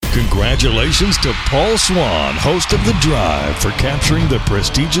Congratulations to Paul Swan, host of The Drive, for capturing the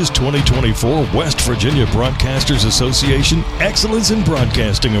prestigious 2024 West Virginia Broadcasters Association Excellence in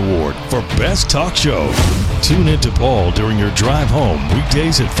Broadcasting Award for Best Talk Show. Tune in to Paul during your drive home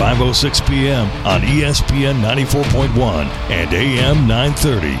weekdays at 5:06 p.m. on ESPN 94.1 and AM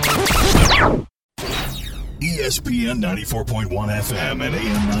 930. ESPN 94.1 FM and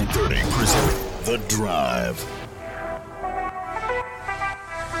AM 930 present The Drive.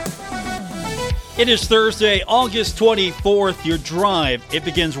 It is Thursday, August 24th, your drive. It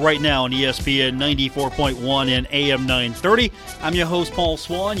begins right now on ESPN 94.1 and AM 930. I'm your host, Paul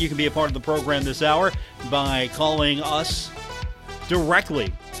Swan. You can be a part of the program this hour by calling us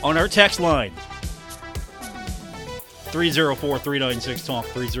directly on our text line. 304-396-TALK,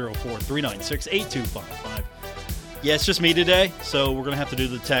 304-396-8255. Yeah, it's just me today, so we're going to have to do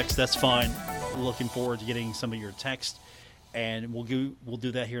the text. That's fine. Looking forward to getting some of your text. And we'll do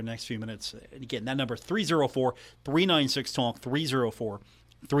that here in the next few minutes. And again, that number, 304-396-TALK,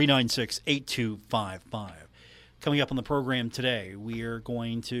 304-396-8255. Coming up on the program today, we are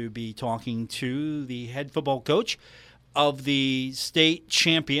going to be talking to the head football coach of the state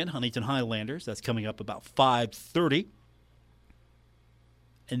champion, Huntington Highlanders. That's coming up about 5:30.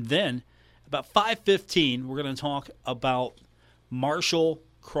 And then about 5:15, we're going to talk about Marshall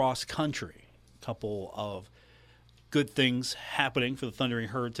cross country. A couple of good things happening for the Thundering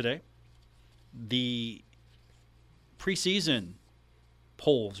Herd today. The preseason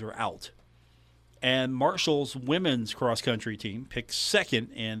polls are out, and Marshall's women's cross-country team picked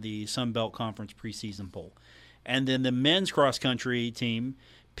second in the Sun Belt Conference preseason poll. And then the men's cross-country team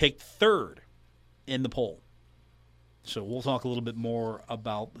picked third in the poll. So we'll talk a little bit more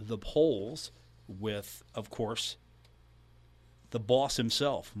about the polls with, of course, the boss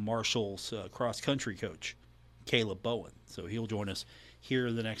himself, Marshall's cross-country coach, Caleb Bowen. So he'll join us here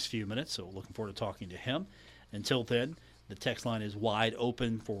in the next few minutes. So looking forward to talking to him. Until then, the text line is wide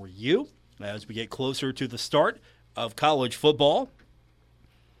open for you as we get closer to the start of college football.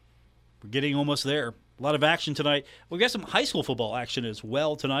 We're getting almost there. A lot of action tonight. We've got some high school football action as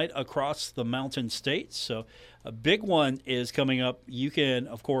well tonight across the Mountain States. So a big one is coming up. You can,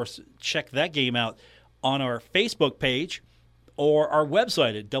 of course, check that game out on our Facebook page or our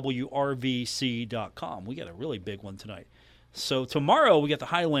website at WRVC.com. We got a really big one tonight. So tomorrow we got the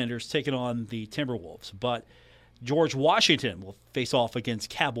Highlanders taking on the Timberwolves, but George Washington will face off against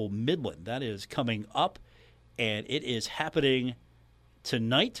Cabell Midland. That is coming up, and it is happening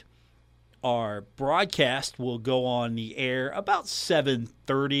tonight. Our broadcast will go on the air about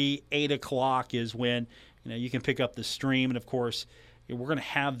 7:30, 8 o'clock is when you can pick up the stream, and of course we're going to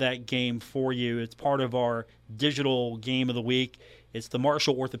have that game for you. It's part of our digital game of the week. It's the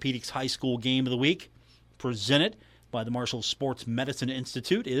Marshall Orthopedics High School Game of the Week, presented by the Marshall Sports Medicine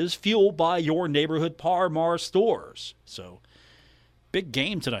Institute. It is fueled by your neighborhood Par Mar stores. So, big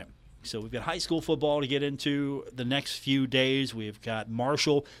game tonight. So we've got high school football to get into the next few days. We've got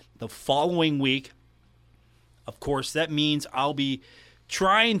Marshall the following week. Of course, that means I'll be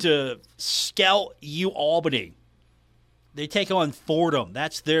trying to scout UAlbany. They take on Fordham.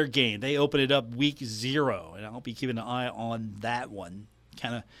 That's their game. They open it up week 0, and I'll be keeping an eye on that one.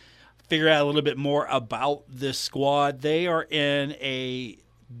 Kind of figure out a little bit more about this squad. They are in a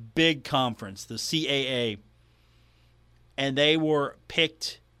big conference, the CAA, and they were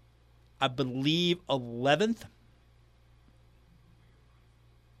picked, I believe, 11th.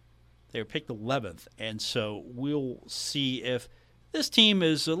 They were picked 11th, and so we'll see if this team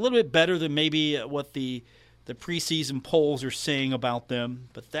is a little bit better than maybe what the preseason polls are saying about them,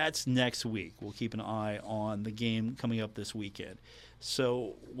 but that's next week. We'll keep an eye on the game coming up this weekend.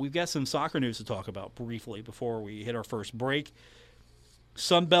 So we've got some soccer news to talk about briefly before we hit our first break.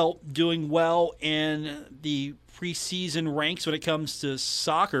 Sunbelt doing well in the preseason ranks when it comes to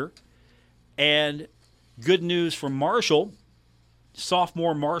soccer. And good news from Marshall,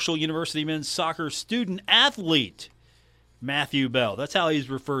 sophomore Marshall University men's soccer student athlete, Matthew Bell. That's how he's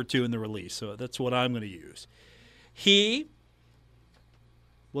referred to in the release, so that's what I'm going to use. He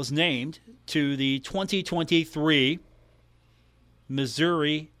was named to the 2023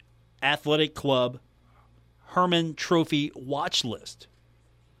 Missouri Athletic Club Hermann Trophy watch list.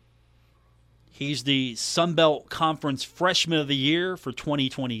 He's the Sun Belt Conference Freshman of the Year for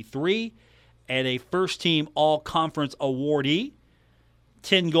 2023 and a first-team All-Conference awardee.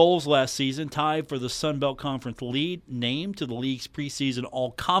 10 goals last season, tied for the Sun Belt Conference lead, named to the league's preseason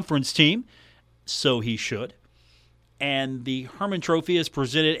All-Conference team, so he should. And the Hermann Trophy is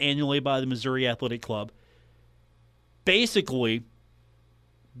presented annually by the Missouri Athletic Club. Basically,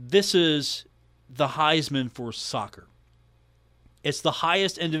 this is the Heisman for soccer. It's the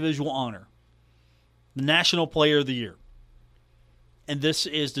highest individual honor, the National Player of the Year. And this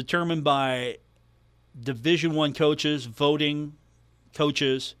is determined by Division I coaches, voting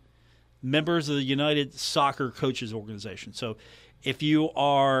coaches, members of the United Soccer Coaches Organization. So if you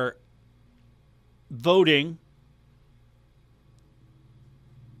are voting,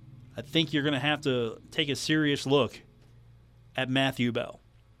 I think you're going to have to take a serious look at Matthew Bell.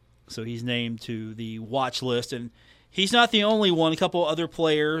 So he's named to the watch list, and he's not the only one. A couple other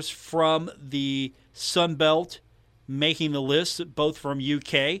players from the Sun Belt making the list, both from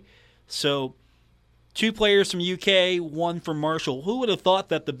UK. So 2 players from UK, 1 from Marshall. Who would have thought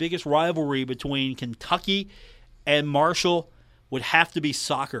that the biggest rivalry between Kentucky and Marshall would have to be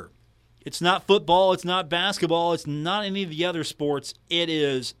soccer? It's not football, it's not basketball, it's not any of the other sports. It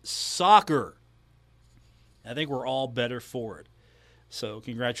is soccer. I think we're all better for it. So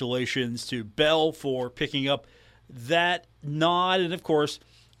congratulations to Bell for picking up that nod. And, of course,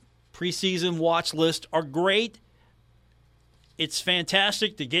 preseason watch lists are great. It's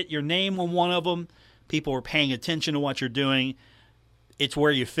fantastic to get your name on one of them. People are paying attention to what you're doing. It's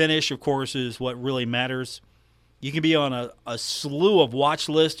where you finish, of course, is what really matters. You can be on a slew of watch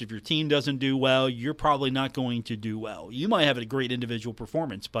lists. If your team doesn't do well, you're probably not going to do well. You might have a great individual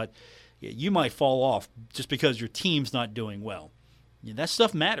performance, but you might fall off just because your team's not doing well. That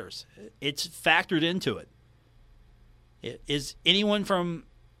stuff matters. It's factored into it. Is anyone from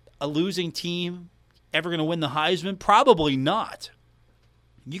a losing team ever going to win the Heisman? Probably not.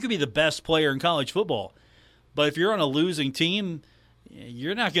 You could be the best player in college football, but if you're on a losing team,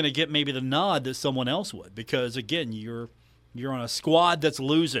 you're not going to get maybe the nod that someone else would because, again, you're on a squad that's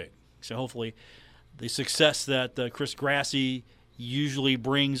losing. So hopefully the success that Chris Grassi usually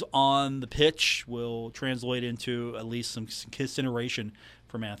brings on the pitch will translate into at least some consideration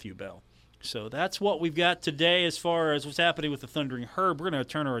for Matthew Bell. So that's what we've got today as far as what's happening with the Thundering Herd. We're going to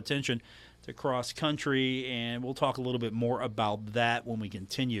turn our attention to cross country, and we'll talk a little bit more about that when we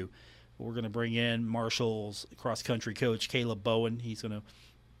continue. We're going to bring in Marshall's cross country coach, Caleb Bowen. He's going to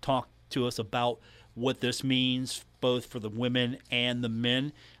talk to us about what this means both for the women and the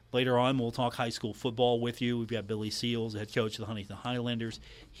men. Later on, we'll talk high school football with you. We've got Billy Seals, the head coach of the Huntington Highlanders.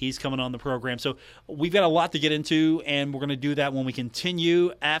 He's coming on the program. So we've got a lot to get into, and we're going to do that when we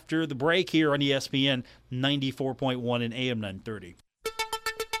continue after the break here on ESPN 94.1 and AM 930.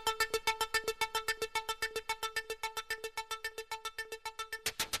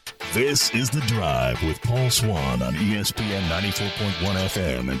 This is The Drive with Paul Swann on ESPN 94.1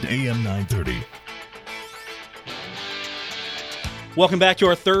 FM and AM 930. Welcome back to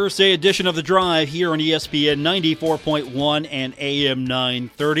our Thursday edition of The Drive here on ESPN 94.1 and AM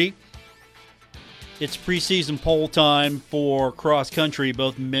 930. It's preseason poll time for cross country,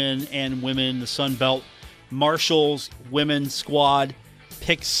 both men and women. The Sun Belt Marshall's women's squad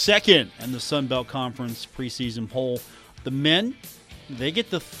picked second in the Sun Belt Conference preseason poll. The men, they get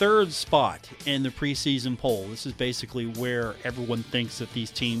the third spot in the preseason poll. This is basically where everyone thinks that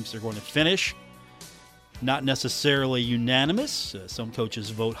these teams are going to finish. Not necessarily unanimous. Some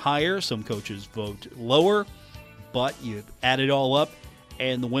coaches vote higher, some coaches vote lower, but you add it all up,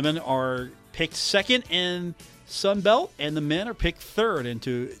 and the women are picked second in Sun Belt, and the men are picked third. And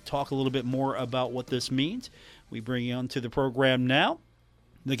to talk a little bit more about what this means, we bring you onto the program now.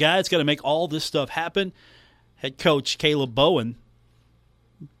 The guy that's got to make all this stuff happen, head coach Caleb Bowen.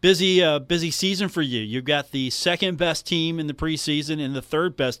 Busy season for you. You've got the second best team in the preseason and the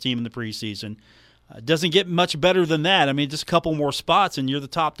third best team in the preseason. Doesn't get much better than that. I mean, just a couple more spots, and you're the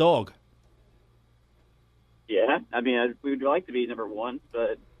top dog. Yeah, I mean, we would like to be number one,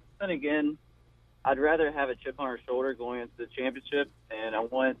 but then again, I'd rather have a chip on our shoulder going into the championship, and I'm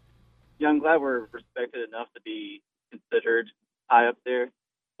glad we're respected enough to be considered high up there,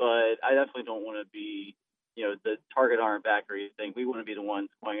 but I definitely don't want to be, the target on our back or anything. We want to be the ones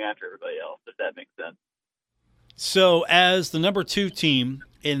going after everybody else, if that makes sense. So, as the number 2 team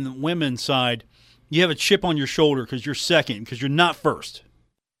in the women's side, you have a chip on your shoulder because you're second, because you're not first.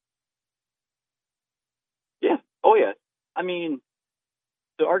 Yeah. Oh, yeah. I mean,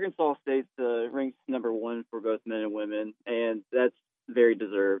 so Arkansas State's ranked number 1 for both men and women, and that's very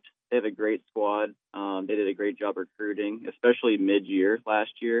deserved. They have a great squad. They did a great job recruiting, especially mid-year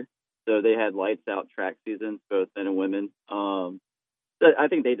last year. So they had lights-out track seasons, both men and women. I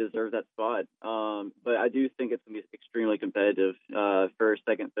think they deserve that spot. But I do think it's going to be extremely competitive, first,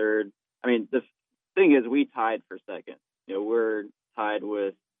 second, third. I mean, the thing is, we tied for second. We're tied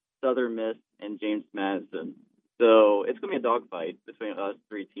with Southern Miss and James Madison. So it's going to be a dogfight between us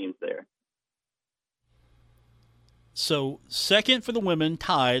 3 teams there. So second for the women,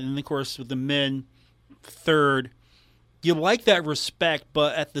 tied, and of course with the men, third. you like that respect,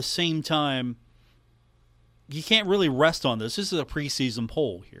 but at the same time, you can't really rest on this. This is a preseason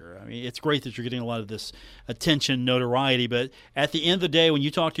poll here. I mean, it's great that you're getting a lot of this attention, notoriety, but at the end of the day, when you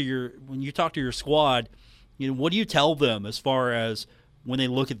talk to your squad, what do you tell them as far as when they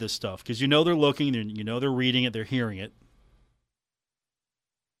look at this stuff? Because they're looking, they're reading it, they're hearing it.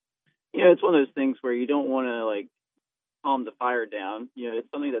 It's one of those things where you don't want to calm the fire down. It's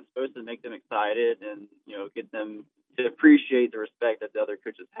something that's supposed to make them excited and get them to appreciate the respect that the other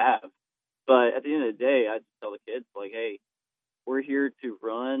coaches have. But at the end of the day, I just tell the kids, hey, we're here to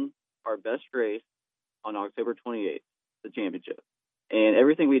run our best race on October 28th, the championship. And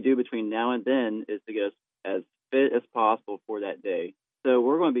everything we do between now and then is to get us as fit as possible for that day. So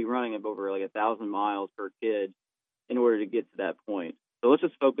we're going to be running up over 1,000 miles per kid in order to get to that point. So let's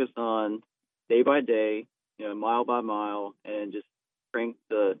just focus on day by day, mile by mile, and just crank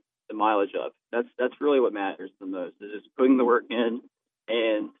the mileage up. That's really what matters the most, is just putting the work in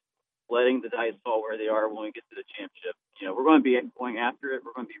and letting the dice fall where they are when we get to the championship. We're going to be going after it.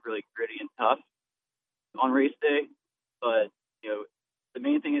 We're going to be really gritty and tough on race day. But, the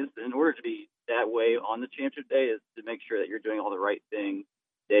main thing is, in order to be that way on the championship day, is to make sure that you're doing all the right things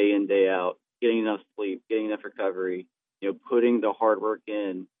day in, day out, getting enough sleep, getting enough recovery, putting the hard work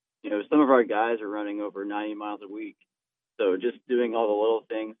in. Some of our guys are running over 90 miles a week. So just doing all the little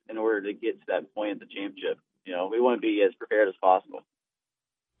things in order to get to that point at the championship. We want to be as prepared as possible.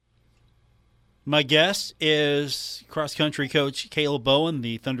 My guest is cross-country coach Caleb Bowen.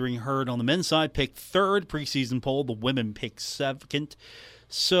 The Thundering Herd on the men's side picked third preseason poll. The women picked second.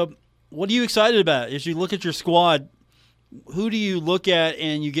 So what are you excited about? As you look at your squad, who do you look at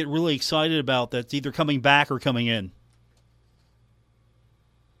and you get really excited about that's either coming back or coming in?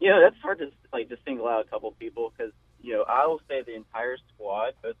 That's hard to to single out a couple people because, I will say the entire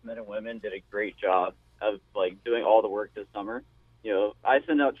squad, both men and women, did a great job of doing all the work this summer. I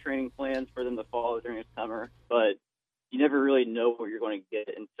send out training plans for them to follow during the summer, but you never really know what you're going to get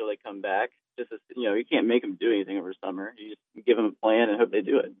until they come back. Just as, you can't make them do anything over summer. You just give them a plan and hope they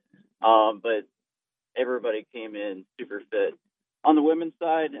do it. But everybody came in super fit. On the women's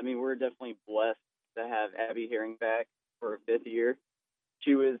side, we're definitely blessed to have Abby Herring back for a fifth year.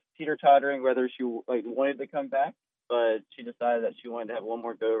 She was teeter-tottering whether she wanted to come back, but she decided that she wanted to have one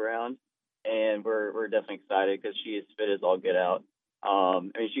more go-around, and we're definitely excited because she is fit as all get out.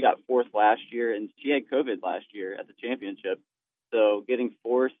 She got fourth last year, and she had COVID last year at the championship. So getting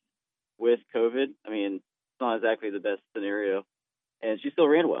fourth with COVID, it's not exactly the best scenario. And she still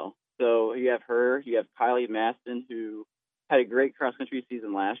ran well. So you have her, you have Kylie Maston, who had a great cross-country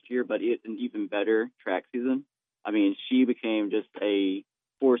season last year, but an even better track season. She became just a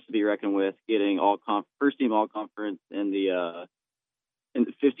force to be reckoned with, getting first team all conference in the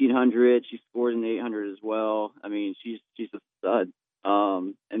 1500. She scored in the 800 as well. She's a stud.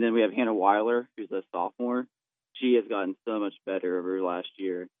 And then we have Hannah Weiler, who's a sophomore. She has gotten so much better over last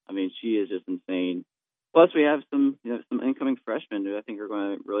year. She is just insane. Plus, we have some incoming freshmen who I think are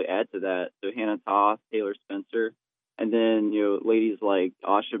going to really add to that. So Hannah Toth, Taylor Spencer, and then ladies like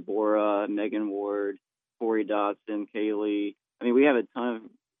Asha Bora, Megan Ward, Corey Dodson, Kaylee. We have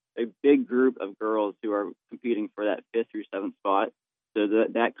a big group of girls who are competing for that 5th through 7th spot. So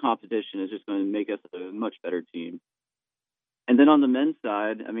that competition is just going to make us a much better team. And then on the men's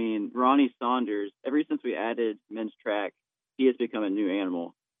side, Ronnie Saunders, ever since we added men's track, he has become a new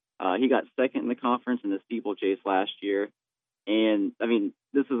animal. He got second in the conference in the steeplechase last year. And,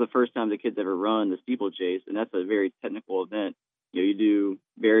 this is the first time the kids ever run the steeplechase, and that's a very technical event. You do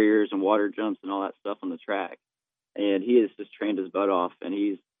barriers and water jumps and all that stuff on the track. And he has just trained his butt off. And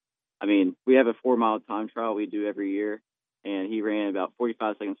we have a 4-mile time trial we do every year, and he ran about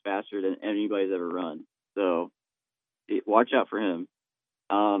 45 seconds faster than anybody's ever run. So watch out for him.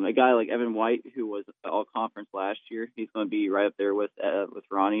 A guy like Evan White, who was all conference last year, he's going to be right up there with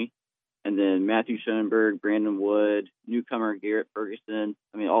Ronnie. And then Matthew Schoenberg, Brandon Wood, newcomer Garrett Ferguson.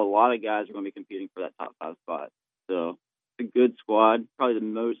 A lot of guys are going to be competing for that top 5 spot. So it's a good squad. Probably the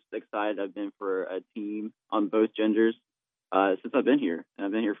most excited I've been for a team on both genders since I've been here. And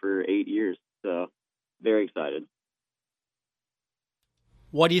I've been here for 8 years. So very excited.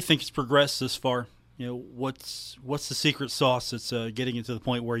 Why do you think it's progressed this far? What's the secret sauce that's getting it to the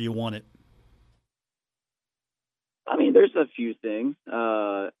point where you want it? There's a few things.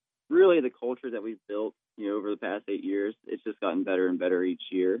 Really, the culture that we've built, over the past 8 years, it's just gotten better and better each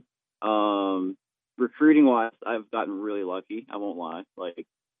year. Recruiting-wise, I've gotten really lucky. I won't lie.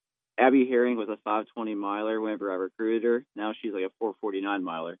 Abby Herring was a 520 miler whenever I recruited her. Now she's a 449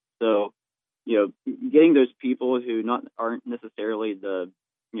 miler. So, getting those people who aren't necessarily the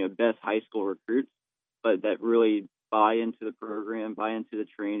best high school recruits, but that really buy into the program, buy into the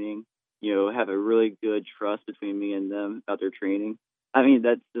training, you know, have a really good trust between me and them about their training. I mean,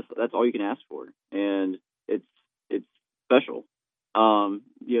 that's all you can ask for, and it's special.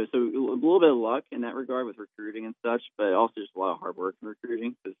 You know, so a little bit of luck in that regard with recruiting and such, but also just a lot of hard work in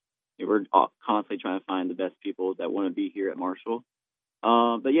recruiting because we're constantly trying to find the best people that want to be here at Marshall.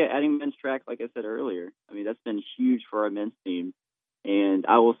 But yeah, adding men's track, like I said earlier, I mean, that's been huge for our men's team. And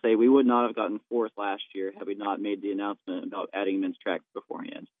I will say we would not have gotten fourth last year had we not made the announcement about adding men's track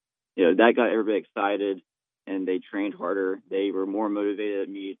beforehand. You know, that got everybody excited, and they trained harder. They were more motivated at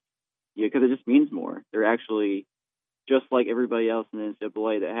meet, because it just means more. They're actually just like everybody else in the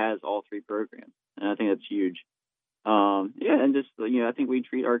NCAA that has all three programs, and I think that's huge. Yeah, and just, I think we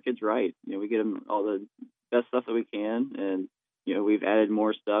treat our kids right. You know, we get them all the best stuff that we can, and we've added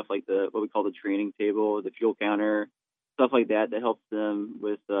more stuff like what we call the training table, the fuel counter, stuff like that helps them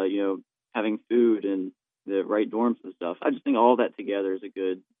with having food and the right dorms and stuff. I just think all that together is a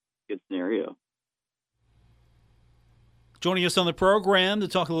good scenario. Joining us on the program to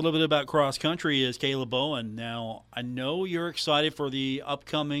talk a little bit about cross country is Caleb Bowen. Now, I know you're excited for the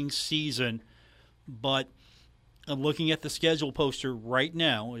upcoming season, but I'm looking at the schedule poster right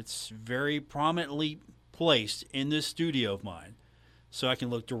now. It's very prominently placed in this studio of mine, so I can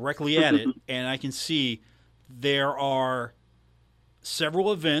look directly at it, and I can see there are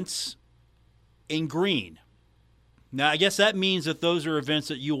several events in green. Now, I guess that means that those are events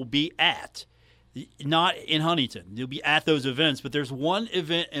that you will be at, not in Huntington. You'll be at those events, but there's one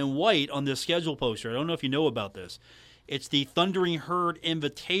event in white on this schedule poster. I don't know if you know about this. It's the Thundering Herd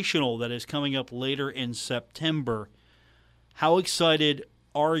Invitational that is coming up later in September. How excited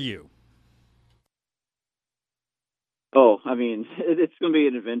are you? Oh, I mean, it's going to be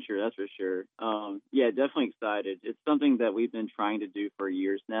an adventure, that's for sure. Yeah, definitely excited. It's something that we've been trying to do for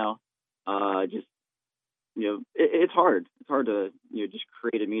years now. It's hard. It's hard to, just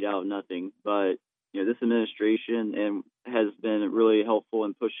create a meet out of nothing. But, this administration has been really helpful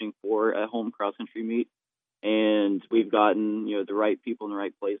in pushing for a home cross-country meet. And we've gotten, the right people in the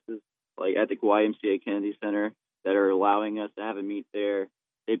right places, like at the YMCA Kennedy Center, that are allowing us to have a meet there.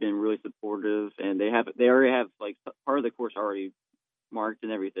 They've been really supportive, and they already have like part of the course already marked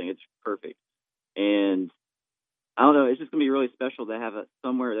and everything. It's perfect, and I don't know. It's just gonna be really special to have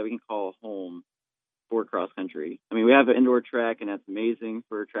somewhere that we can call home for cross country. I mean, we have an indoor track, and that's amazing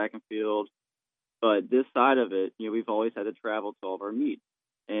for track and field. But this side of it, we've always had to travel to all of our meets,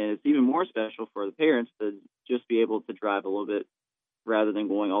 and it's even more special for the parents to just be able to drive a little bit rather than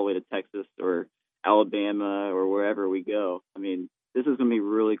going all the way to Texas or Alabama or wherever we go. I mean, this is going to be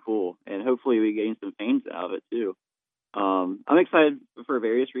really cool, and hopefully we gain some fame out of it too. I'm excited for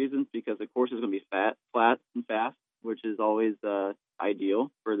various reasons because the course is going to be flat, and fast, which is always ideal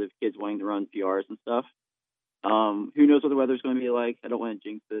for the kids wanting to run PRs and stuff. Who knows what the weather's going to be like? I don't want to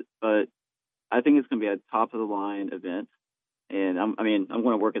jinx it, but I think it's going to be a top-of-the-line event, and I'm going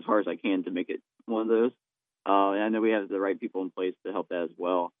to work as hard as I can to make it one of those. And I know we have the right people in place to help that as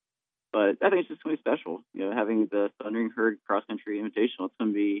well. But I think it's just going to be special, having the Thundering Herd Cross Country Invitational. It's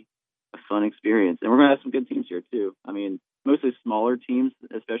going to be a fun experience. And we're going to have some good teams here, too. I mean, mostly smaller teams,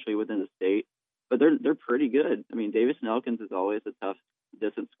 especially within the state, but they're pretty good. I mean, Davis and Elkins is always a tough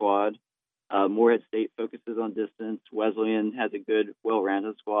distance squad. Morehead State focuses on distance. Wesleyan has a good,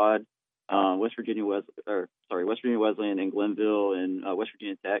 well-rounded squad. West Virginia Wesleyan and Glenville and West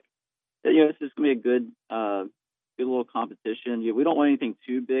Virginia Tech. It's just going to be a good little competition. We don't want anything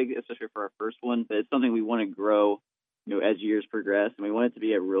too big, especially for our first one, but it's something we want to grow, as years progress, and we want it to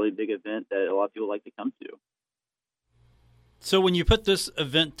be a really big event that a lot of people like to come to. So when you put this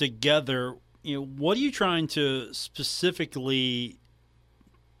event together, what are you trying to specifically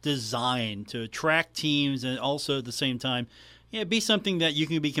design to attract teams and also at the same time, be something that you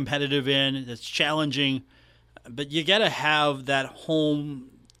can be competitive in, that's challenging, but you got to have that home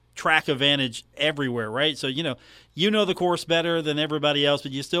track advantage everywhere, right? So, the course better than everybody else,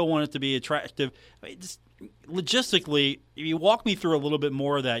 but you still want it to be attractive. I mean, just logistically, you walk me through a little bit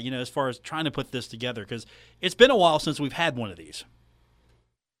more of that, as far as trying to put this together, because it's been a while since we've had one of these.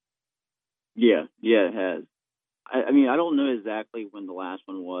 Yeah, it has. I don't know exactly when the last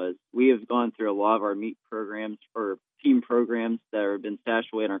one was. We have gone through a lot of our meet programs or team programs that have been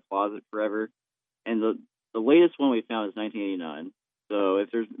stashed away in our closet forever, and the latest one we found is 1989. So if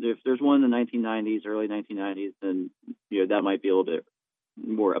there's one in the 1990s, early 1990s, then that might be a little bit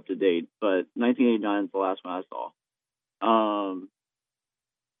more up to date. But 1989 is the last one I saw.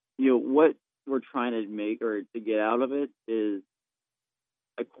 What we're trying to make or to get out of it is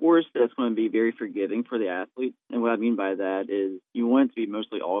a course that's going to be very forgiving for the athletes. And what I mean by that is you want it to be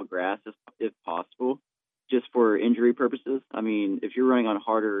mostly all grass if possible, just for injury purposes. I mean, if you're running on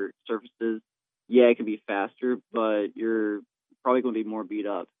harder surfaces, yeah, it can be faster, but you're probably going to be more beat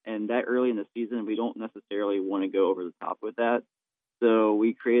up. And that early in the season, we don't necessarily want to go over the top with that. So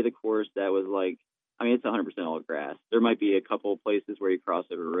we created a course that was like, I mean, it's 100% all grass. There might be a couple of places where you cross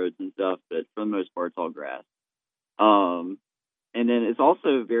over roads and stuff, but for the most part, it's all grass. And then it's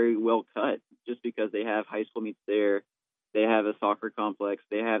also very well cut just because they have high school meets there. They have a soccer complex.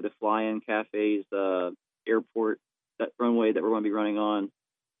 They have the Fly-In Cafes, airport, that runway that we're going to be running on.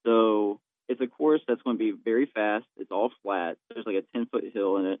 So it's a course that's going to be very fast. It's all flat. There's like a 10-foot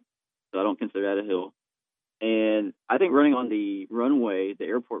hill in it, so I don't consider that a hill. And I think running on the runway, the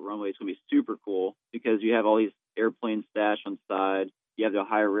airport runway, is going to be super cool because you have all these airplanes stashed on the side. You have the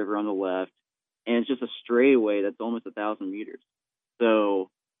Ohio River on the left, and it's just a straightaway that's almost 1,000 meters. So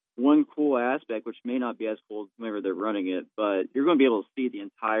one cool aspect, which may not be as cool whenever they're running it, but you're going to be able to see the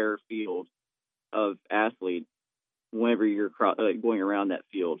entire field of athletes whenever you're going around that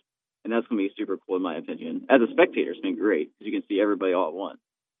field. And that's going to be super cool in my opinion. As a spectator, it's been great because you can see everybody all at once.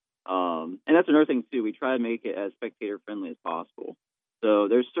 And that's another thing too. We try to make it as spectator friendly as possible. So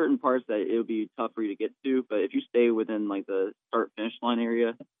there's certain parts that it'll be tough for you to get to, but if you stay within like the start finish line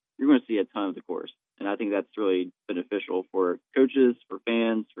area, you're going to see a ton of the course. And I think that's really beneficial for coaches, for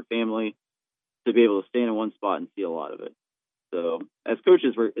fans, for family to be able to stand in one spot and see a lot of it. So as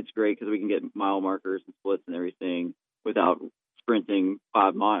coaches, it's great because we can get mile markers and splits and everything without sprinting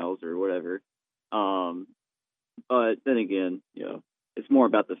 5 miles or whatever. But then again, it's more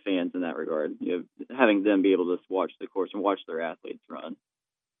about the fans in that regard, having them be able to watch the course and watch their athletes run.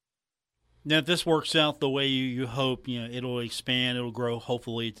 Now, if this works out the way you hope, it'll expand, it'll grow,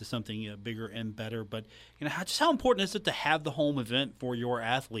 hopefully, to something bigger and better. But just how important is it to have the home event for your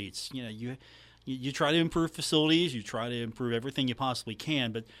athletes? You try to improve facilities, you try to improve everything you possibly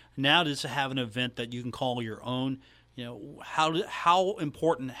can, but now to have an event that you can call your own, how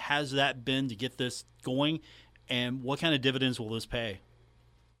important has that been to get this going, and what kind of dividends will this pay?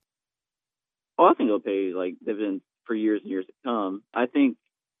 Well, I think it'll pay dividends for years and years to come. I think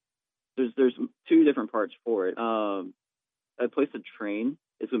there's 2 different parts for it. A place to train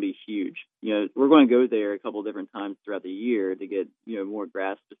is going to be huge. We're going to go there a couple of different times throughout the year to get more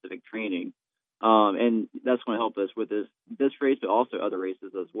grass specific training, and that's going to help us with this race, but also other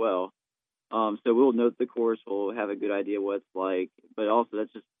races as well. So we'll know the course, we'll have a good idea what it's like, but also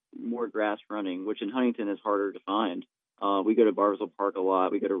that's just more grass running, which in Huntington is harder to find. We go to Barbersville Park a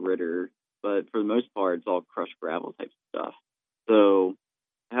lot, we go to Ritter, but for the most part, it's all crushed gravel type stuff. So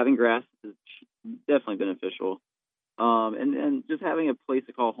having grass is definitely beneficial. And just having a place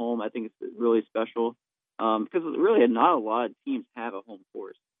to call home, I think it's really special because really not a lot of teams have a home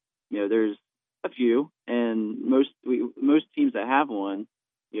course. There's a few, and most teams that have one,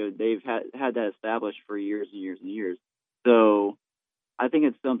 they've had that established for years and years and years. So I think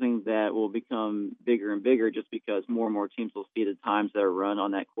it's something that will become bigger and bigger just because more and more teams will see the times that are run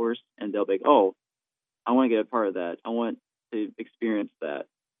on that course, and they'll be like, oh, I want to get a part of that. I want to experience that.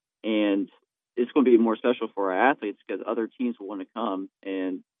 And it's going to be more special for our athletes because other teams will want to come,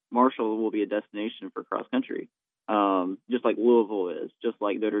 and Marshall will be a destination for cross country, just like Louisville is, just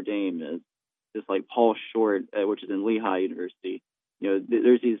like Notre Dame is, just like Paul Short, which is in Lehigh University.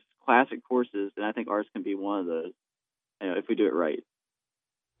 There's these classic courses, and I think ours can be one of those, if we do it right.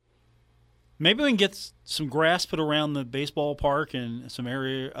 Maybe we can get some grass put around the baseball park and some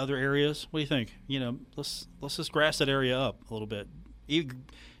other areas. What do you think? Let's just grass that area up a little bit.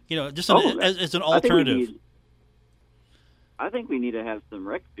 Just as an alternative. I think we need to have some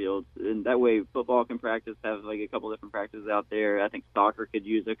rec fields, and that way football can practice, have a couple different practices out there. I think soccer could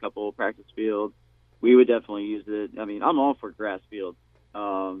use a couple of practice fields. We would definitely use it. I mean, I'm all for grass fields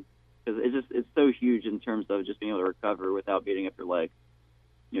because it's so huge in terms of just being able to recover without beating up your legs.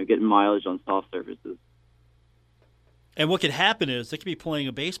 Getting mileage on soft surfaces. And what could happen is they could be playing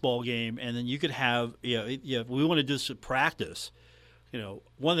a baseball game, and then you could have, we want to do some practice.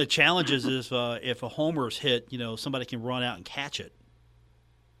 One of the challenges is if a homer's hit, somebody can run out and catch it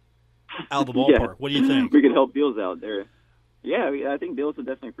out of the ballpark. Yeah. What do you think? We could help Bills out there. Yeah, I think Bills would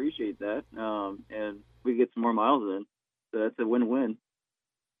definitely appreciate that, and we could get some more miles in. So that's a win-win.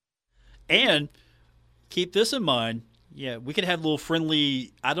 And keep this in mind. Yeah, we could have little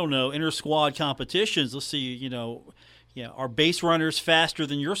friendly, inter-squad competitions. Let's see, are base runners faster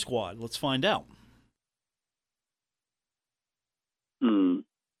than your squad? Let's find out.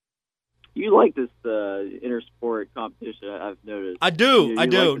 You like this inter-sport competition, I've noticed. I do.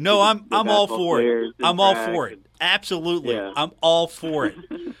 No, I'm all for it. I'm all for it. Absolutely. Yeah. I'm all for it.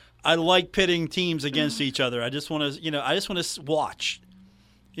 I like pitting teams against each other. I just want to, watch.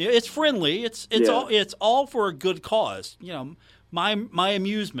 It's friendly. It's all for a good cause. My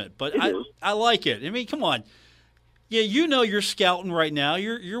amusement. But I like it. I mean, come on. Yeah, you're scouting right now.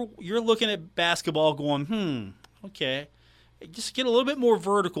 You're looking at basketball, going, okay, just get a little bit more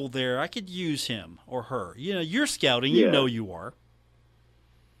vertical there. I could use him or her. You're scouting. Yeah. You are.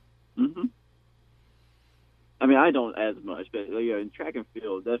 Mm-hmm. I mean, I don't as much, but in track and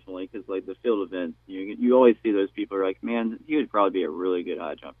field, definitely, because like the field events, you always see those people are like, man, he would probably be a really good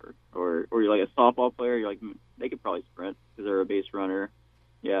high jumper, or you're like a softball player, you're like, they could probably sprint because they're a base runner.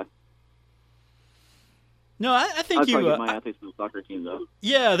 Yeah. No, I think I'd probably get my athletes from the soccer team though.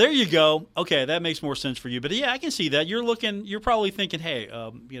 Yeah, there you go. Okay, that makes more sense for you. But yeah, I can see that. You're probably thinking, hey,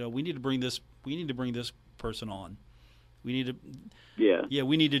 we need to bring this person on. We need to. Yeah,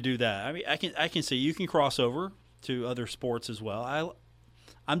 we need to do that. I mean, I can see you can cross over to other sports as well.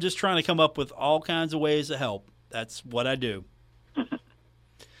 I'm just trying to come up with all kinds of ways to help. That's what I do.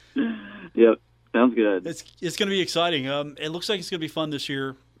 Yep, sounds good. It's going to be exciting. It looks like it's going to be fun this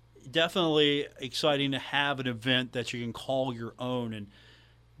year. Definitely exciting to have an event that you can call your own and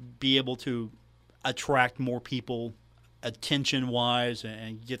be able to attract more people attention-wise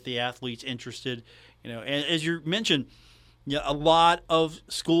and get the athletes interested. And as you mentioned, a lot of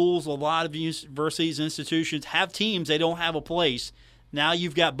schools, a lot of universities, institutions have teams. They don't have a place. Now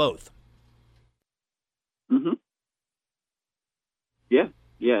you've got both. Mm-hmm.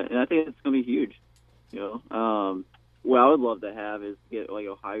 Yeah, and I think it's going to be huge. What I would love to have is get like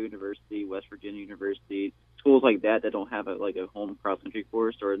Ohio University, West Virginia University, schools like that don't have a home cross-country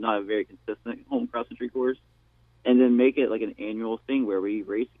course or not a very consistent home cross-country course, and then make it like an annual thing where we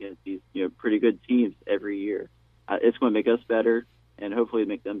race against these pretty good teams every year. It's going to make us better and hopefully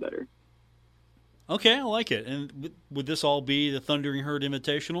make them better. Okay, I like it. And would this all be the Thundering Herd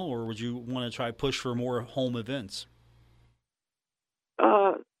Invitational, or would you want to try push for more home events?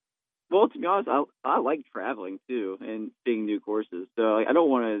 Well, to be honest, I like traveling too and seeing new courses. So I don't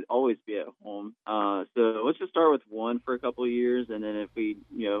want to always be at home. So let's just start with one for a couple of years, and then if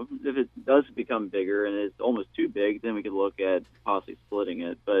it does become bigger and it's almost too big, then we could look at possibly splitting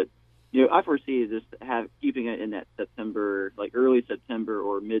it. But I foresee just keeping it in that September, like early September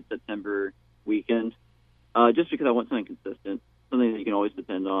or mid-September weekend, just because I want something consistent, something that you can always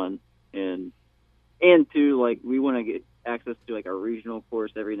depend on, and to we want to get access to a regional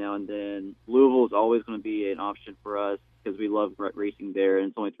course every now and then. Louisville is always going to be an option for us because we love racing there, and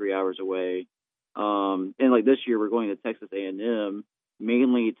it's only 3 hours away. And this year we're going to Texas A&M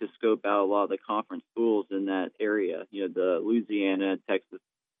mainly to scope out a lot of the conference schools in that area. The Louisiana, Texas,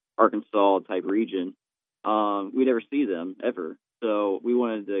 Arkansas type region. We never see them ever, so we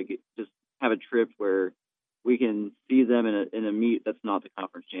wanted to just have a trip where we can see them in a meet that's not the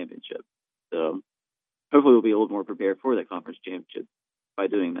conference championship. So hopefully we'll be a little more prepared for that conference championship by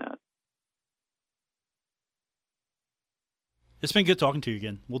doing that. It's been good talking to you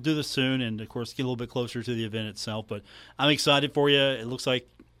again. We'll do this soon and, of course, get a little bit closer to the event itself. But I'm excited for you. It looks like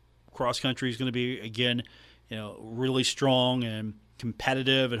cross country is going to be, again, really strong and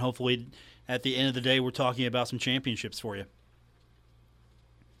competitive. And hopefully at the end of the day we're talking about some championships for you.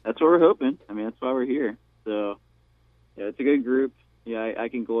 That's what we're hoping. I mean, that's why we're here. So, yeah, it's a good group. Yeah, I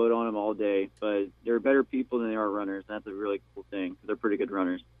can gloat on them all day, but they're better people than they are runners. That's a really cool thing. They're pretty good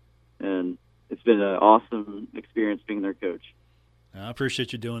runners, and it's been an awesome experience being their coach. I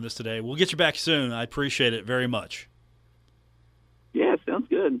appreciate you doing this today. We'll get you back soon. I appreciate it very much. Yeah, sounds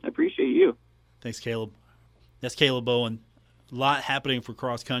good. I appreciate you. Thanks, Caleb. That's Caleb Bowen. A lot happening for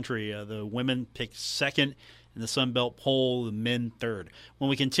cross country. The women picked second in the Sun Belt poll, the men third. When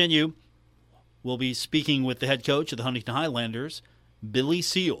we continue, we'll be speaking with the head coach of the Huntington Highlanders, Billy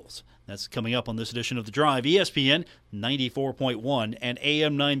Seals. That's coming up on this edition of The Drive, ESPN 94.1 and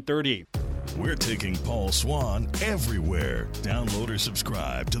AM 930. We're taking Paul Swan everywhere. Download or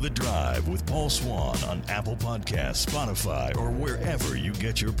subscribe to The Drive with Paul Swan on Apple Podcasts, Spotify, or wherever you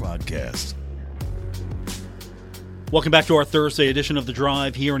get your podcasts. Welcome back to our Thursday edition of The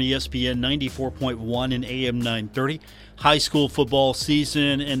Drive here on ESPN 94.1 and AM 930. High school football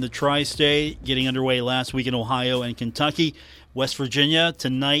season in the Tri-State getting underway last week in Ohio and Kentucky. West Virginia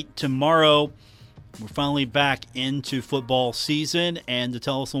tonight, tomorrow. We're finally back into football season, and to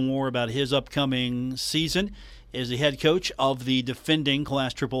tell us more about his upcoming season is the head coach of the defending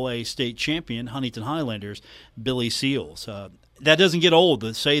Class AAA state champion, Huntington Highlanders, Billy Seals. That doesn't get old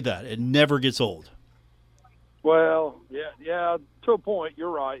to say that. It never gets old. Well, yeah, to a point, you're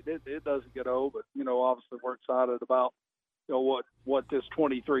right. It doesn't get old, but, obviously we're excited about, what this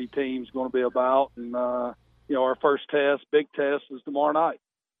 23 team is going to be about. And, our first big test is tomorrow night.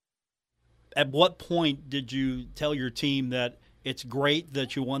 At what point did you tell your team that it's great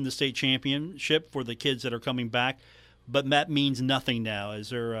that you won the state championship for the kids that are coming back, but that means nothing now. Is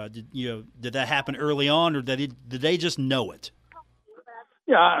there, did that happen early on, or did they just know it?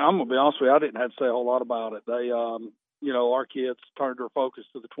 Yeah, I'm gonna be honest with you. I didn't have to say a whole lot about it. They, our kids turned their focus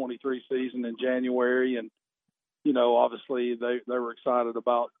to the 23 season in January, and obviously they were excited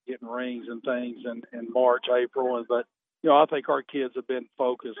about getting rings and things in March, April, but I think our kids have been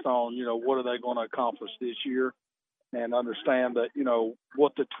focused on what are they going to accomplish this year, and understand that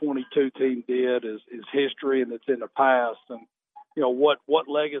what the 22 team did is history and it's in the past, and what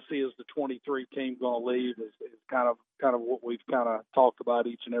legacy is the 23 team going to leave is kind of what we've kind of talked about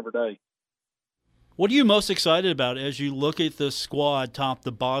each and every day. What are you most excited about as you look at the squad top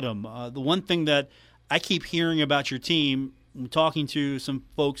to bottom? The one thing that I keep hearing about your team, talking to some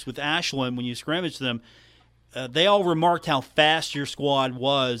folks with Ashland when you scrimmaged them, they all remarked how fast your squad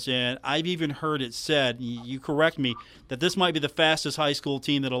was, and I've even heard it said, you correct me, that this might be the fastest high school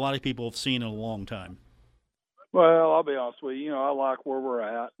team that a lot of people have seen in a long time. Well, I'll be honest with you. I like where we're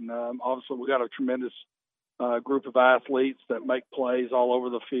at, and obviously we got a tremendous group of athletes that make plays all over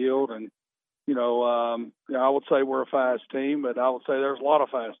the field, and I would say we're a fast team, but I would say there's a lot of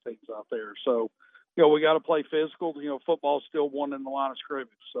fast teams out there. So, we got to play physical. Football's still won in the line of scrimmage,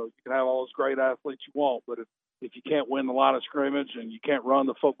 so you can have all those great athletes you want, but if you can't win the line of scrimmage and you can't run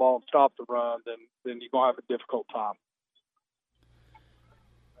the football and stop the run, then you're going to have a difficult time.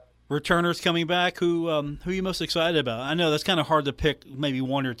 Returners coming back, who are you most excited about? I know that's kind of hard to pick, maybe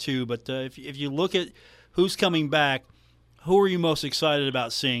one or two, but if you look at who's coming back, who are you most excited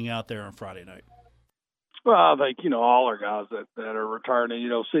about seeing out there on Friday night? Well, I think, all our guys that are returning,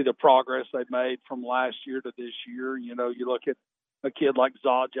 see the progress they've made from last year to this year. You look at a kid like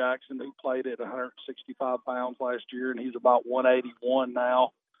Zod Jackson, who played at 165 pounds last year, and he's about 181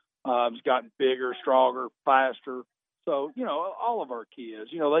 now. He's gotten bigger, stronger, faster. So, all of our kids,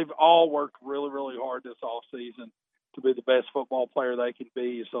 they've all worked really, really hard this offseason to be the best football player they can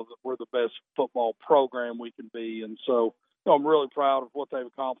be, so that we're the best football program we can be. And so, I'm really proud of what they've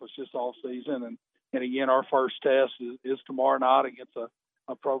accomplished this offseason. And again, our first test is tomorrow night against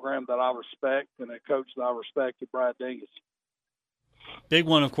a program that I respect and a coach that I respect, Brad Dingus. Big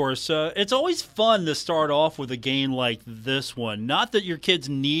one, of course. It's always fun to start off with a game like this one. Not that your kids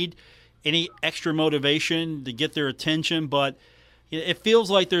need any extra motivation to get their attention, but it feels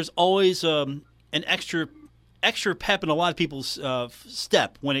like there's always an extra pep in a lot of people's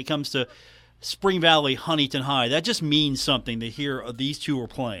step when it comes to Spring Valley, Huntington High. That just means something to hear these two are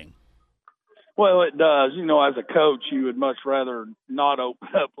playing. Well, it does. As a coach, you would much rather not open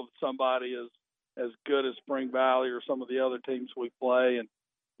up with somebody as good as Spring Valley or some of the other teams we play. And,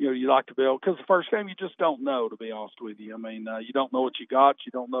 you like to be able – because the first game you just don't know, to be honest with you. I mean, you don't know what you got.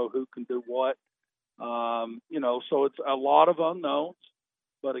 You don't know who can do what. So it's a lot of unknowns.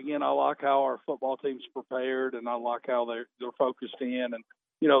 But, again, I like how our football team's prepared, and I like how they're focused in. And,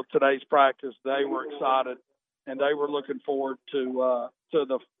 today's practice, they were excited, and they were looking forward to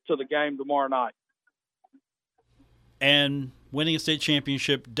the game tomorrow night. And winning a state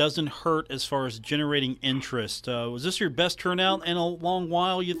championship doesn't hurt as far as generating interest. Was this your best turnout in a long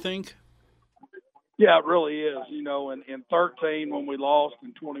while, you think? Yeah, it really is. In 13 when we lost,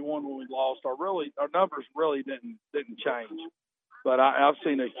 and 21 when we lost, our numbers really didn't change. But I've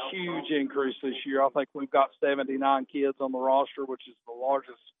seen a huge increase this year. I think we've got 79 kids on the roster, which is the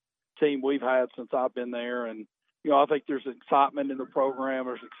largest team we've had since I've been there. And I think there's excitement in the program.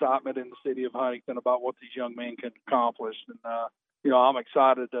 There's excitement in the city of Huntington about what these young men can accomplish. And, I'm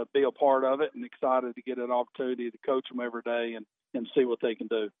excited to be a part of it and excited to get an opportunity to coach them every day and see what they can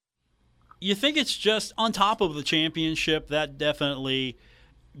do. You think it's just on top of the championship, that definitely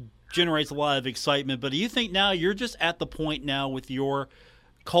generates a lot of excitement. But do you think now you're just at the point now with your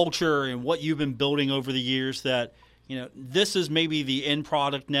culture and what you've been building over the years that, this is maybe the end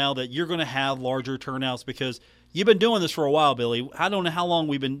product now that you're going to have larger turnouts because – you've been doing this for a while, Billy. I don't know how long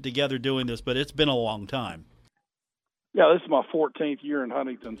we've been together doing this, but it's been a long time. Yeah, this is my 14th year in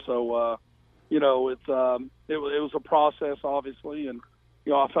Huntington, so it was a process, obviously, and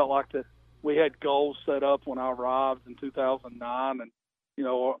I felt like that we had goals set up when I arrived in 2009, and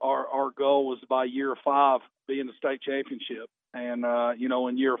our goal was by year 5 be in the state championship, and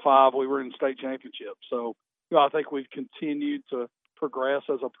in year 5 we were in the state championship. So I think we've continued to progress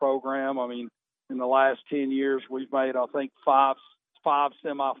as a program. I mean, in the last 10 years, we've made, I think, five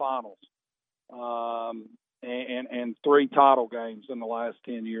semifinals and 3 title games in the last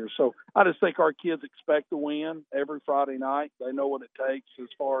 10 years. So I just think our kids expect to win every Friday night. They know what it takes as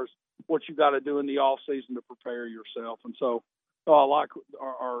far as what you got to do in the off season to prepare yourself. And so I like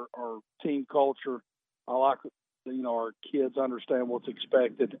our team culture. I like our kids understand what's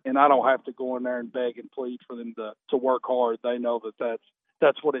expected, and I don't have to go in there and beg and plead for them to work hard. They know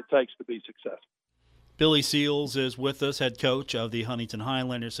that's what it takes to be successful. Billy Seals is with us, head coach of the Huntington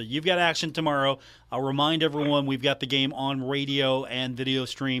Highlanders. So you've got action tomorrow. I'll remind everyone we've got the game on radio and video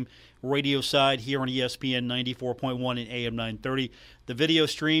stream. Radio side here on ESPN 94.1 and AM 930. The video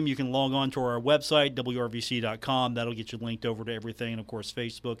stream, you can log on to our website, WRVC.com. That'll get you linked over to everything, and, of course,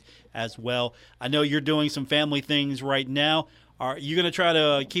 Facebook as well. I know you're doing some family things right now. Are you going to try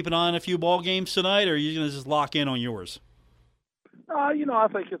to keep an eye on a few ball games tonight, or are you going to just lock in on yours? I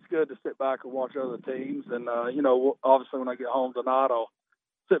think it's good to sit back and watch other teams. And, obviously when I get home tonight, I'll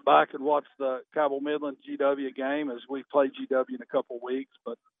sit back and watch the Cabell Midland GW game as we play GW in a couple of weeks.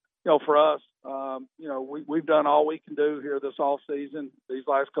 But, for us, we've done all we can do here this off season, these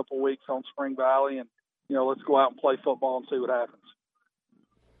last couple of weeks on Spring Valley. And, let's go out and play football and see what happens.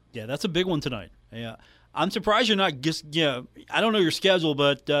 Yeah, that's a big one tonight. Yeah. I'm surprised you're not just, I don't know your schedule,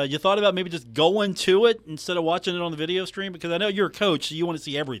 but you thought about maybe just going to it instead of watching it on the video stream? Because I know you're a coach, so you want to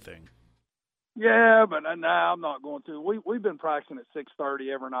see everything. Yeah, but I'm not going to. We've been practicing at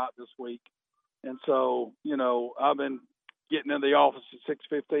 6:30 every night this week. And so, I've been getting in the office at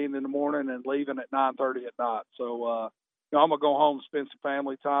 6:15 in the morning and leaving at 9:30 at night. So, I'm going to go home and spend some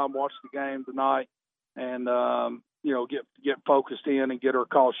family time, watch the game tonight, and, get focused in and get our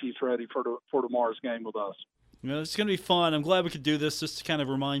call sheets ready for tomorrow's game with us. It's going to be fun. I'm glad we could do this just to kind of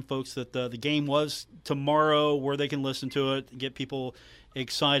remind folks that the game was tomorrow, where they can listen to it, get people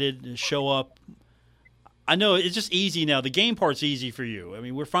excited and show up. I know it's just easy now. The game part's easy for you. I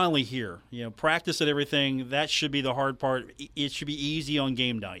mean, we're finally here. Practice and everything, that should be the hard part. It should be easy on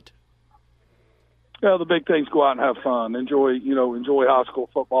game night. Yeah, the big thing's go out and have fun. Enjoy high school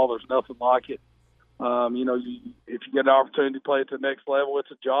football. There's nothing like it. If you get an opportunity to play at the next level,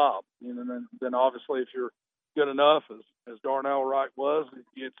 it's a job. Then obviously if you're good enough, as Darnell Wright was,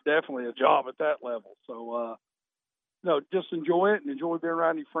 it's definitely a job at that level. So, just enjoy it and enjoy being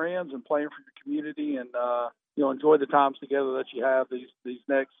around your friends and playing for your community, and enjoy the times together that you have these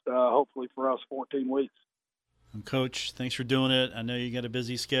next, hopefully for us, 14 weeks. Coach, thanks for doing it. I know you got a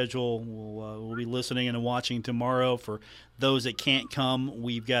busy schedule. We'll be listening and watching tomorrow. For those that can't come,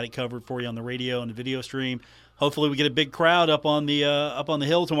 we've got it covered for you on the radio and the video stream. Hopefully, we get a big crowd up on the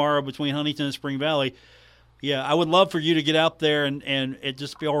hill tomorrow between Huntington and Spring Valley. Yeah, I would love for you to get out there and it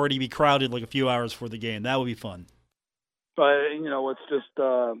just already be crowded like a few hours before the game. That would be fun. But it's just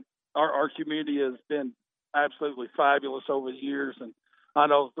our community has been absolutely fabulous over the years, and I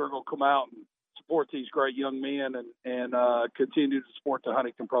know they're going to come out and support these great young men and continue to support the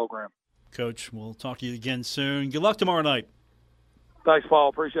Huntington program. Coach, we'll talk to you again soon. Good luck tomorrow night. Thanks, Paul.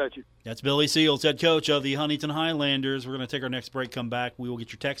 Appreciate you. That's Billy Seals, head coach of the Huntington Highlanders. We're going to take our next break, come back. We will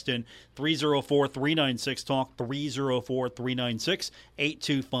get your text in 304-396-TALK,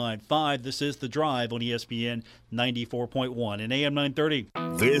 304-396-8255. This is The Drive on ESPN 94.1 and AM 930.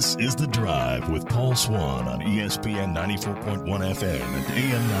 This is The Drive with Paul Swann on ESPN 94.1 FM and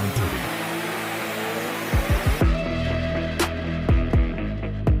AM 930.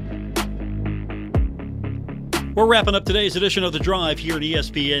 We're wrapping up today's edition of The Drive here at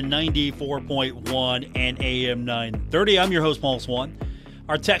ESPN 94.1 and AM 930. I'm your host, Paul Swann.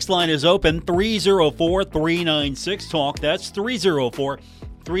 Our text line is open, 304-396-TALK. That's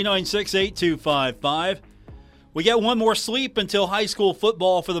 304-396-8255. We got one more sleep until high school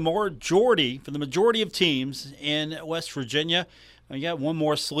football for the majority of teams in West Virginia. We got one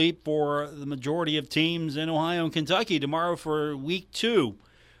more sleep for the majority of teams in Ohio and Kentucky tomorrow for week 2.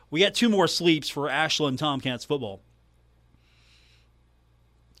 We got 2 more sleeps for Ashland Tomcats football.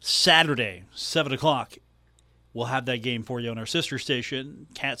 Saturday, 7 o'clock, we'll have that game for you on our sister station,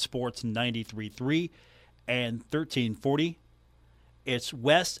 Cat Sports 93.3 and 1340. It's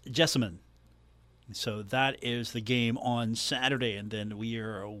West Jessamine. So that is the game on Saturday, and then we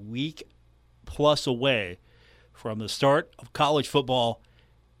are a week plus away from the start of college football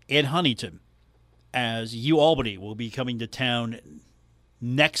in Huntington, as UAlbany will be coming to town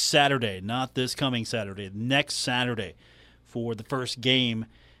next Saturday, not this coming Saturday, next Saturday for the first game.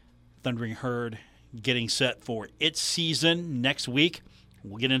 Thundering Herd getting set for its season next week.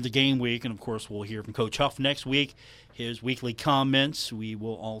 We'll get into game week, and of course we'll hear from Coach Huff next week, his weekly comments. We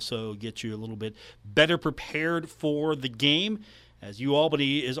will also get you a little bit better prepared for the game, as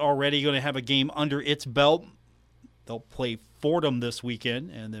UAlbany is already going to have a game under its belt. They'll play Fordham this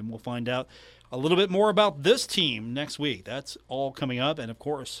weekend, and then we'll find out a little bit more about this team next week. That's all coming up. And, of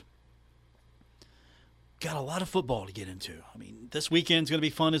course, got a lot of football to get into. I mean, this weekend's going to be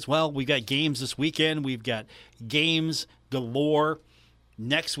fun as well. We've got games this weekend. We've got games galore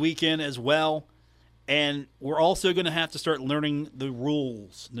next weekend as well. And we're also going to have to start learning the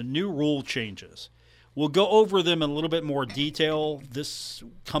rules, the new rule changes. We'll go over them in a little bit more detail this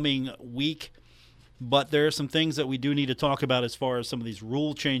coming week, but there are some things that we do need to talk about as far as some of these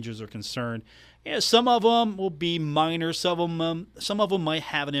rule changes are concerned. Yeah, some of them will be minor. Some of them might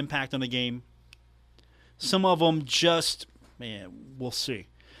have an impact on the game. Some of them just, we'll see.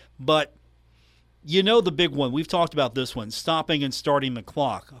 But you know the big one. We've talked about this one, stopping and starting the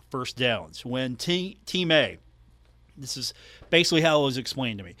clock, first downs. When Team A, this is basically how it was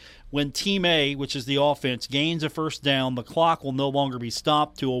explained to me. When Team A, which is the offense, gains a first down, the clock will no longer be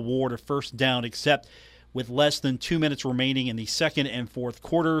stopped to award a first down except with less than 2 minutes remaining in the second and fourth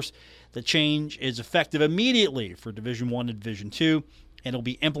quarters. The change is effective immediately for Division I and Division II, and it'll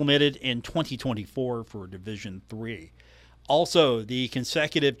be implemented in 2024 for Division III. Also, the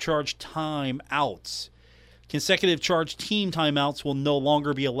consecutive charge timeouts. Consecutive charge team timeouts will no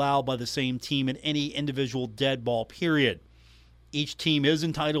longer be allowed by the same team in any individual dead ball period. Each team is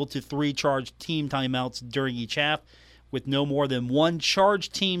entitled to 3 charge team timeouts during each half, with no more than 1 charge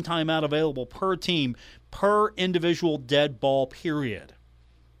team timeout available per team per individual dead ball period.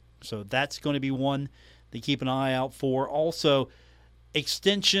 So that's going to be one to keep an eye out for. Also,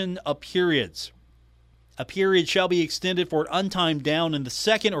 extension of periods. A period shall be extended for an untimed down in the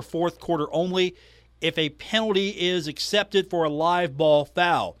second or fourth quarter only if a penalty is accepted for a live ball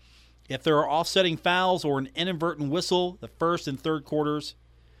foul. If there are offsetting fouls or an inadvertent whistle, the first and third quarters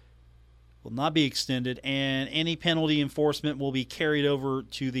will not be extended, and any penalty enforcement will be carried over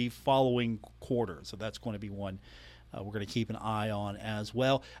to the following quarter. So that's going to be one we're going to keep an eye on as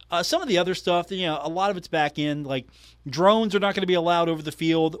well. Some of the other stuff, a lot of it's back in, like drones are not going to be allowed over the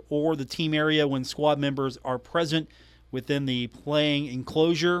field or the team area when squad members are present within the playing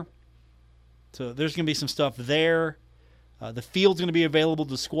enclosure. So there's going to be some stuff there. The field's going to be available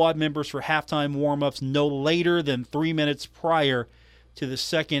to squad members for halftime warm-ups no later than 3 minutes prior to the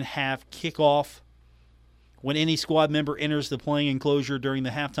second half kickoff. When any squad member enters the playing enclosure during the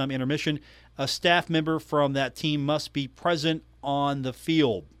halftime intermission, a staff member from that team must be present on the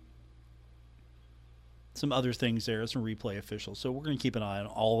field. Some other things there, some replay officials. So we're going to keep an eye on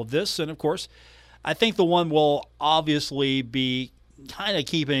all of this. And, of course, I think the one we'll obviously be kind of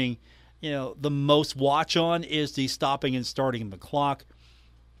keeping, the most watch on is the stopping and starting the clock.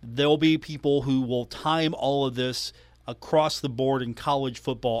 There'll be people who will time all of this across the board in college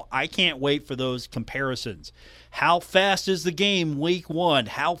football. I can't wait for those comparisons. How fast is the game week 1?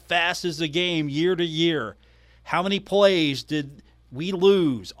 How fast is the game year to year? How many plays did we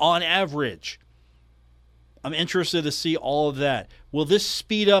lose on average? I'm interested to see all of that. Will this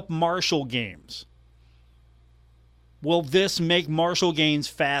speed up Marshall games? Will this make Marshall games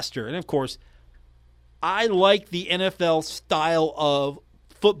faster? And, of course, I like the NFL style of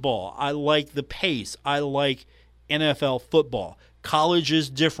football. I like the pace. I like NFL football. College is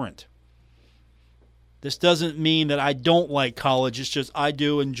different. This doesn't mean that I don't like college. It's just I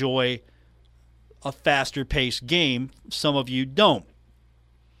do enjoy a faster-paced game. Some of you don't.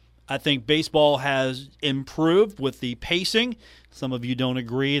 I think baseball has improved with the pacing. Some of you don't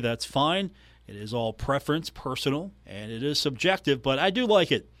agree. That's fine. It is all preference, personal, and it is subjective, but I do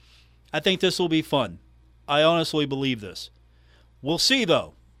like it. I think this will be fun. I honestly believe this. We'll see,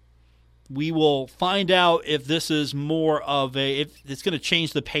 though. We will find out if this is more of if it's going to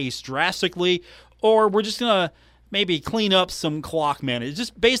change the pace drastically, or we're just going to maybe clean up some clock management. It's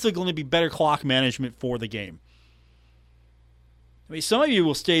just basically going to be better clock management for the game. I mean, some of you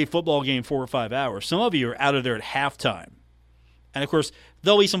will stay football game 4 or 5 hours. Some of you are out of there at halftime. And, of course,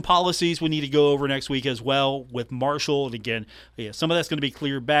 there'll be some policies we need to go over next week as well with Marshall. And, again, some of that's going to be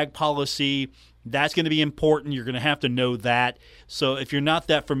clear bag policy. That's going to be important. You're going to have to know that. So if you're not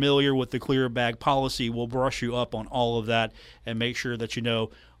that familiar with the clear bag policy, we'll brush you up on all of that and make sure that you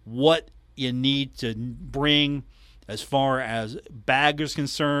know what you need to bring as far as bag is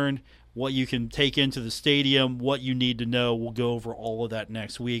concerned, what you can take into the stadium, what you need to know. We'll go over all of that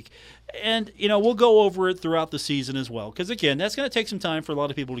next week. And, we'll go over it throughout the season as well. Because, again, that's going to take some time for a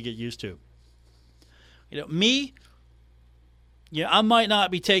lot of people to get used to. Me, I might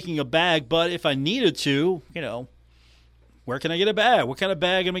not be taking a bag, but if I needed to, where can I get a bag? What kind of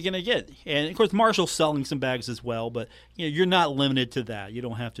bag am I going to get? And, of course, Marshall's selling some bags as well, but you're not limited to that. You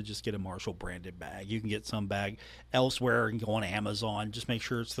don't have to just get a Marshall-branded bag. You can get some bag elsewhere and go on Amazon. Just make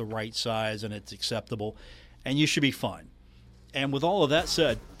sure it's the right size and it's acceptable, and you should be fine. And with all of that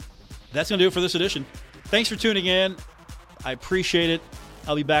said, that's going to do it for this edition. Thanks for tuning in. I appreciate it.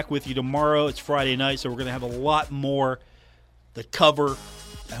 I'll be back with you tomorrow. It's Friday night, so we're going to have a lot more to cover.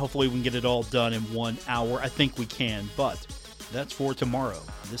 Hopefully we can get it all done in 1 hour. I think we can, but That's for tomorrow.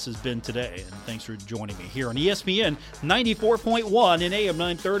 This has been Today, and thanks for joining me here on ESPN 94.1 and AM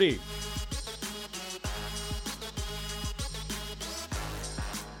 930.